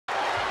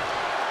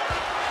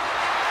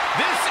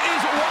This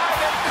is why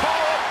they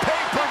call it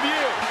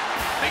pay-per-view.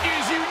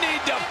 Because you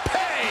need to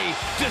pay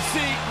to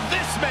see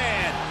this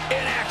man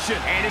in action.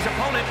 And his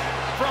opponent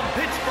from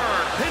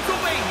Pittsburgh,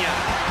 Pennsylvania,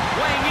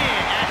 weighing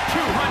in at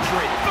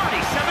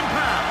 237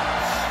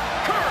 pounds,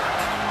 Kurt.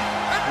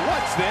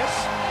 What's this?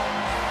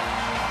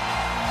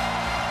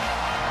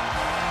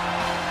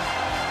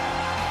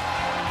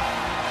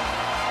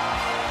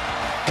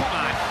 Come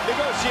on,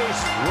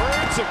 negotiations.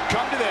 Words have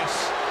come to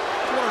this.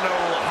 You want to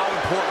know how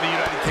important the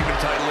United Kingdom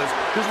title is?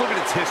 Just look at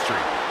its history.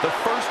 The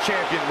first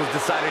champion was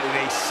decided in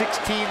a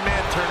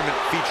 16-man tournament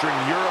featuring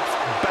Europe's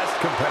best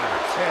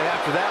competitors. And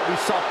after that, we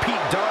saw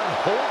Pete Dunne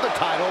hold the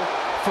title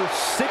for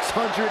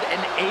 685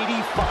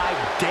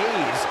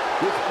 days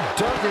with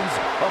dozens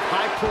of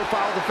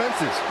high-profile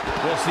defenses.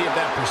 We'll see if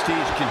that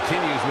prestige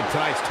continues with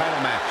tonight's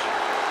title match.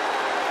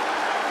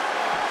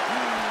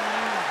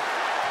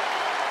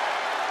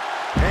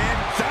 And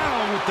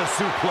down with the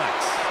suplex.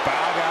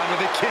 Bow down to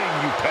the king,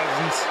 you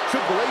peasants.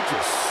 Triple H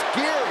is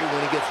scary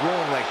when he gets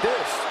rolling like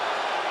this.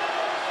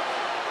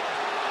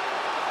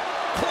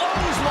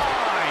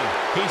 Clothesline!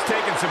 He's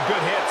taking some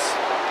good hits.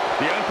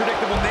 The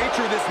unpredictable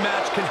nature of this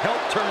match can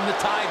help turn the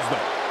tides, though.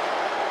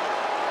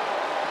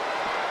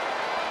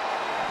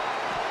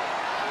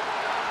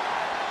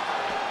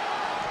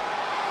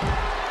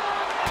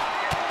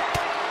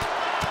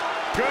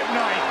 Good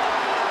night.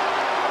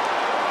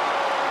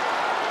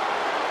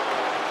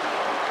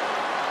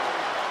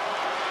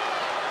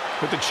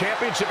 With the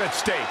championship at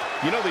stake,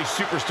 you know these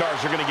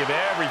superstars are going to give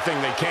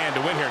everything they can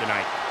to win here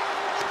tonight.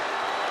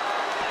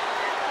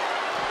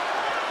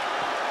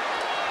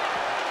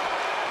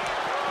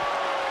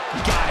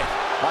 Got it.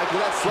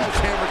 Michael, that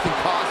sledgehammer can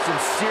cause some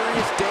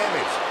serious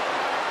damage.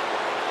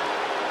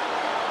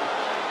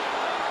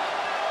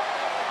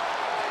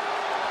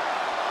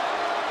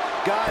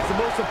 Guys, the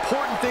most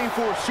important thing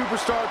for a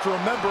superstar to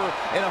remember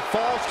in a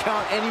Falls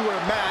Count Anywhere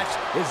match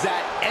is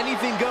that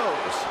anything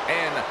goes.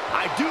 And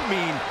I do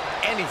mean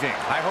anything.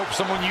 I hope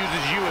someone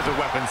uses you as a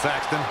weapon,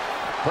 Saxton.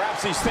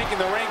 Perhaps he's thinking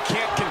the ring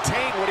can't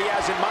contain what he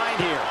has in mind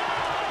here.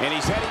 And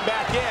he's heading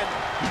back in.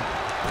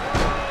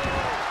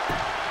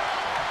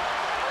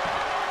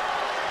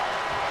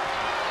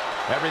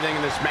 Everything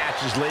in this match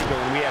is legal,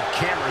 and we have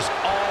cameras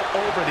all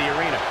over the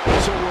arena.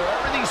 So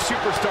wherever these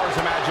superstars'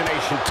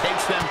 imagination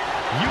takes them,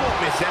 you won't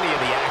miss any of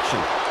the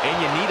action. And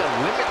you need a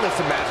limitless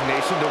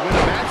imagination to win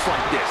a match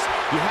like this.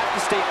 You have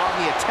to stay on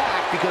the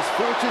attack because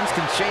fortunes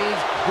can change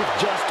with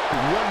just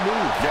one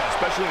move. Yeah,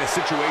 especially in a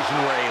situation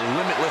where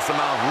a limitless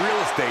amount of real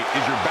estate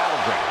is your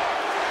battleground.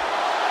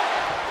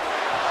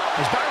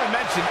 As Byron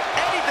mentioned,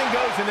 anything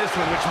goes in this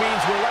one, which means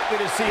we're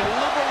likely to see a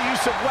liberal use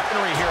of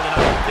weaponry here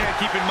tonight. Yeah,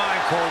 keep in mind,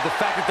 Cole, the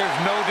fact that there's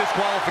no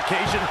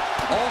disqualification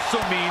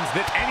also means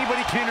that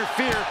anybody can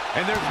interfere,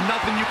 and there's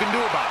nothing you can do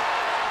about it.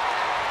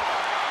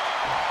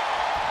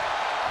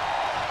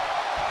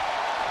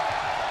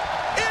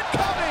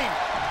 Incoming!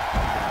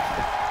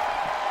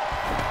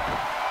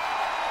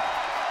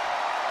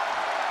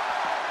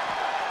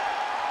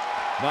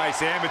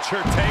 Nice amateur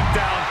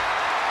takedown.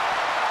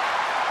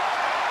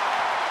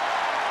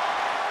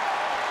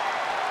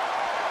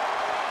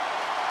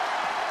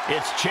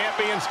 It's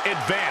champion's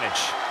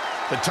advantage.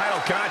 The title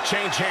cannot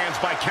change hands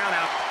by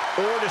countout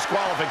or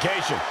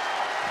disqualification.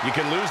 You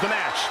can lose the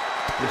match,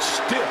 but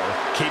still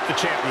keep the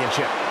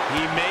championship.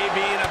 He may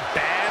be in a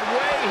bad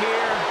way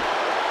here.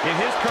 In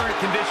his current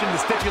condition, the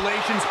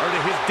stipulations are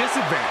to his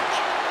disadvantage.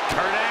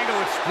 Kurt Angle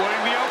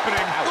exploiting the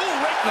opening. Ooh,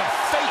 right in the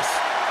face.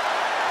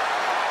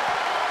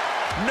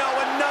 No,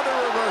 another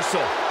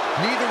reversal.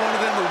 Neither one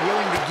of them are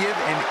willing to give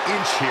an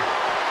inch here.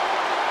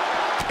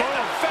 In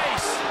the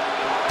face.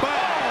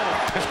 Boom.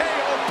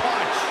 KO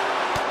punch.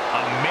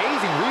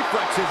 Amazing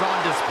reflexes on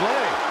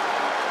display.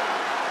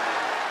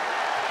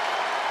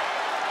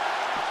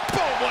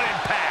 Boom, what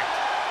impact.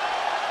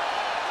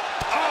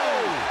 Oh,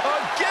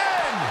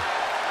 again.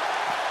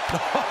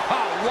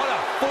 What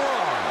a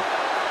forearm.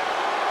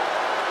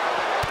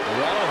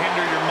 That'll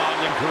hinder your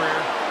modeling career.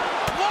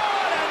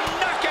 What a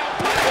knockout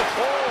punch.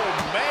 Oh,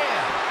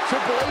 man.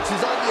 Triple H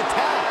is on the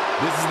attack.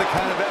 This is the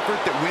kind of effort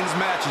that wins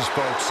matches,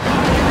 folks.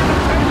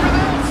 Pay for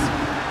this.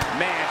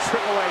 Man,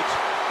 Triple H,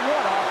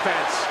 what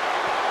offense.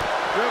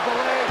 Triple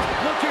H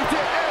looking to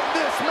end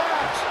this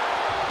match.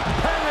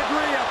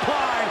 Pedigree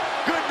applied.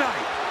 Good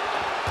night.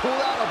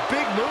 Pulled out a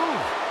big move.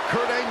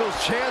 Kurt Angle's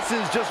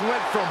chances just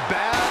went from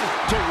bad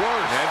to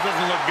worse. That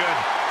doesn't look good.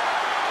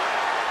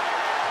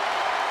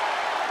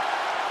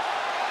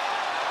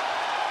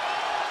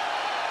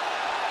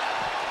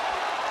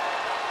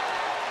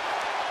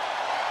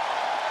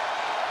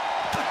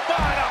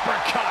 Fine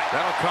uppercut.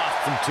 That'll cost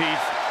some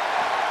teeth.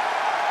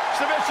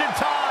 Submission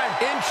time.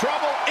 In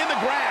trouble in the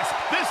grasp.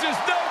 This is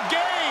no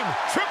game.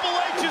 Triple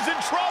H is in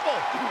trouble.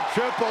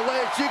 Triple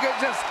H, you can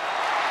just...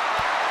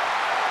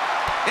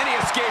 And he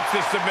escapes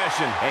this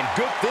submission. And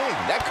good thing,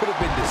 that could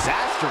have been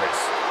disastrous.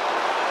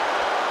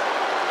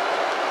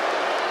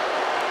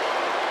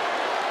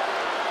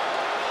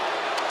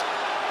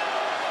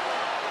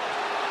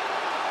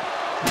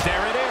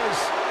 There it is.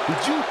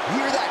 Did you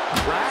hear that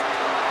crack?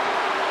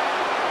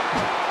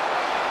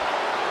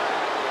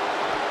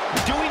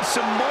 doing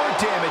some more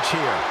damage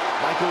here.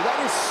 Michael, that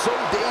is so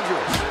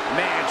dangerous.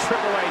 Man,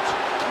 Triple H,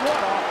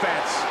 what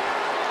offense.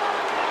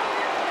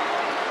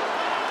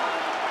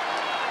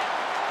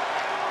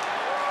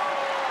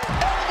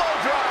 Elbow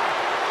drop.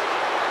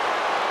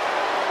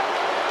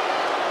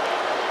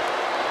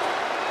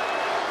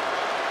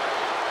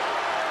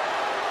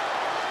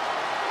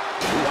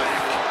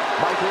 Whack.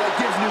 Michael, that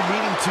gives new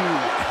meaning to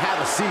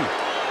have a seat.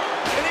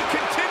 And he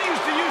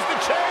continues to use the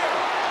chair.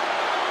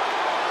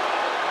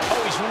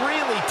 Oh, he's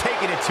really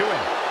taking it to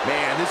him.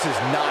 Man, this is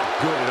not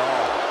good at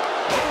all.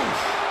 Oof.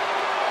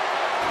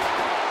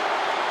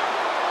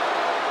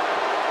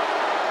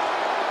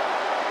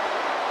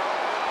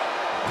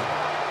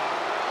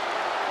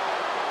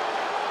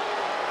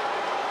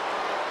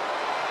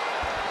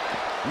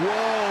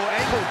 Whoa,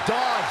 Angle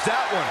dodged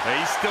that one.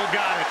 He's still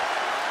got it.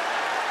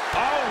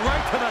 Oh,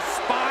 right to the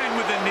spine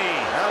with the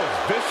knee. That was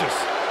vicious.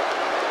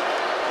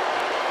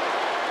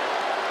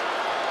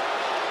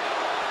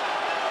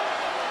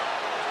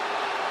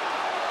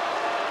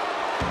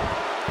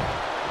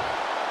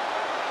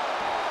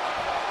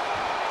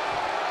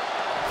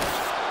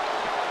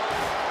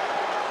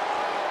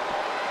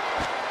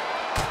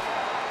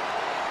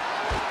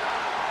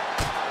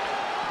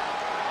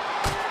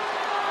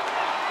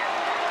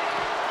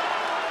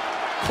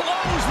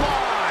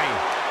 Clothesline.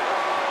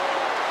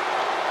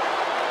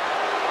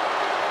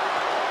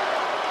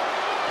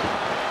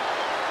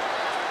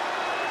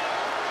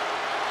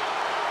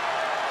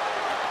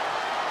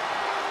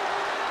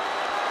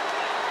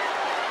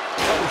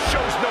 Oh,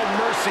 shows no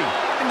mercy.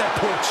 In that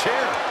poor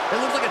chair. It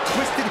looks like a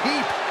twisted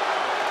heap.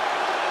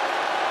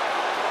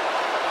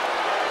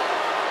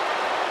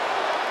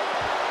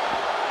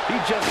 He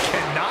just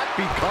cannot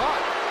be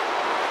caught.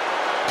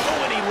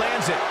 Oh, and he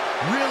lands it.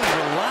 Really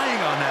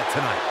relying on that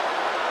tonight.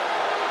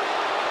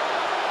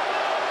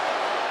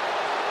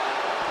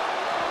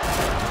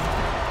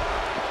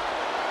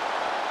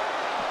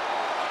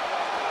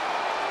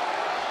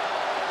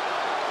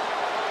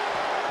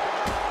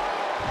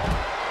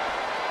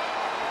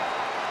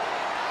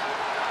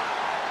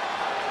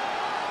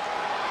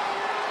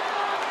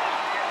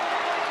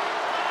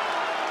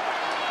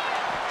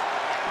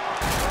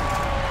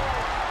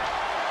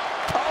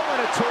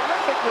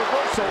 Terrific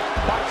reversal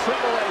by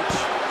Triple H.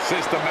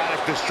 Systematic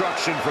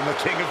destruction from the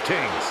King of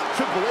Kings.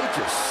 Triple H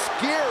is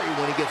scary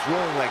when he gets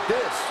rolling like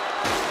this.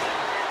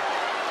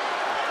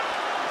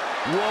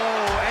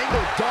 Whoa,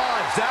 Angle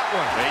dodged that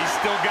one. He's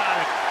still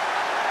got it.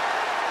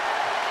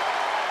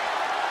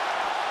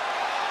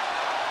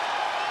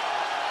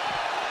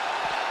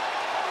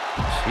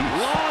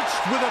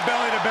 Launched with a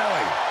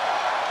belly-to-belly.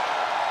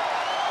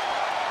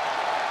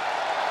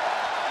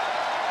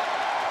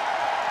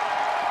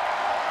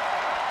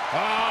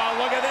 Oh,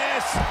 look at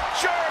this.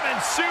 German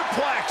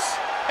suplex.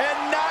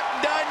 And not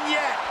done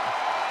yet.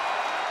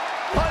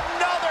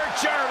 Another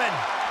German.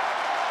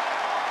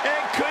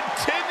 And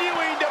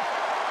continuing to...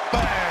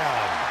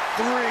 Bam!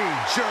 3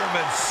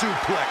 German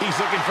suplex. He's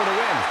looking for the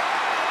win.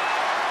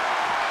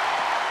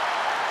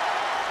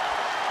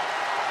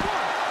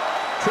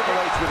 Triple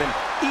H with an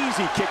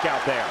easy kick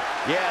out there.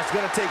 Yeah, it's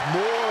going to take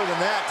more than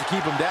that to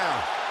keep him down.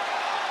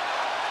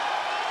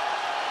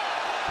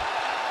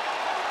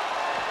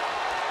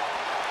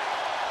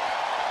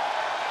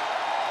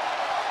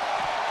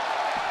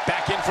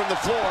 Back in from the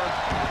floor.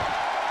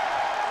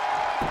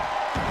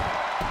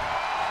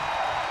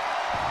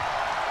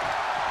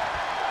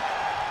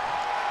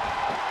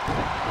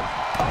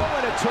 Oh,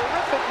 and a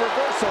terrific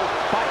reversal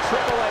by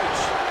Triple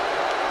H.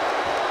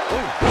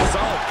 Ooh,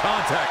 solid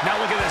contact.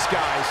 Now look at this,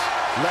 guys.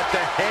 Let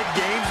the head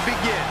games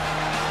begin.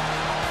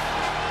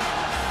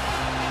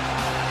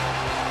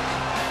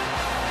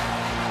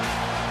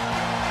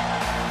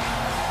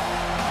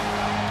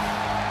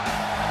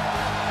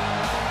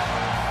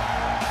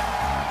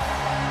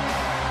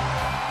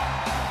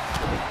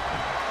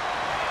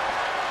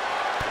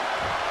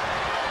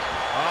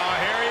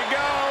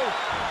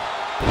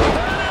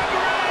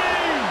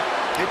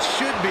 It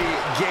should be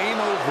game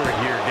over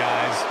here,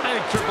 guys. I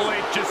think Triple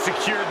H just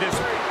secured this.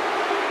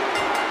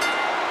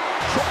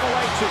 Triple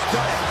H has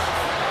done it.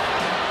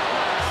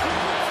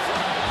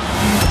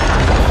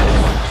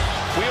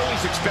 We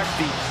always expect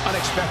the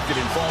unexpected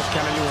in Falls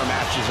Count Anywhere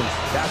matches, and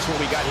that's what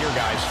we got here,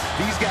 guys.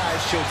 These guys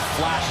showed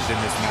flashes in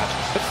this match,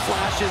 but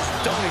flashes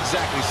don't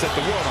exactly set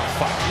the world on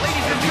fire.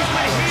 Ladies and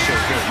gentlemen, Show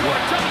good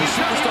work. the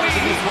superstars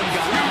in this one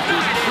got out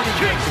pretty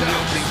good from the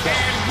opening bell.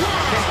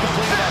 Can't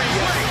complain about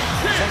the effort,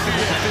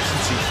 technical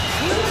efficiency,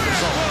 or the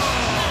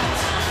result.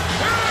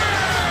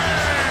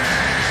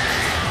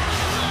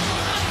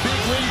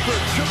 Big win for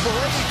Triple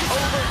H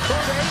over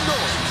Kurt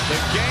Angle. The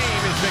game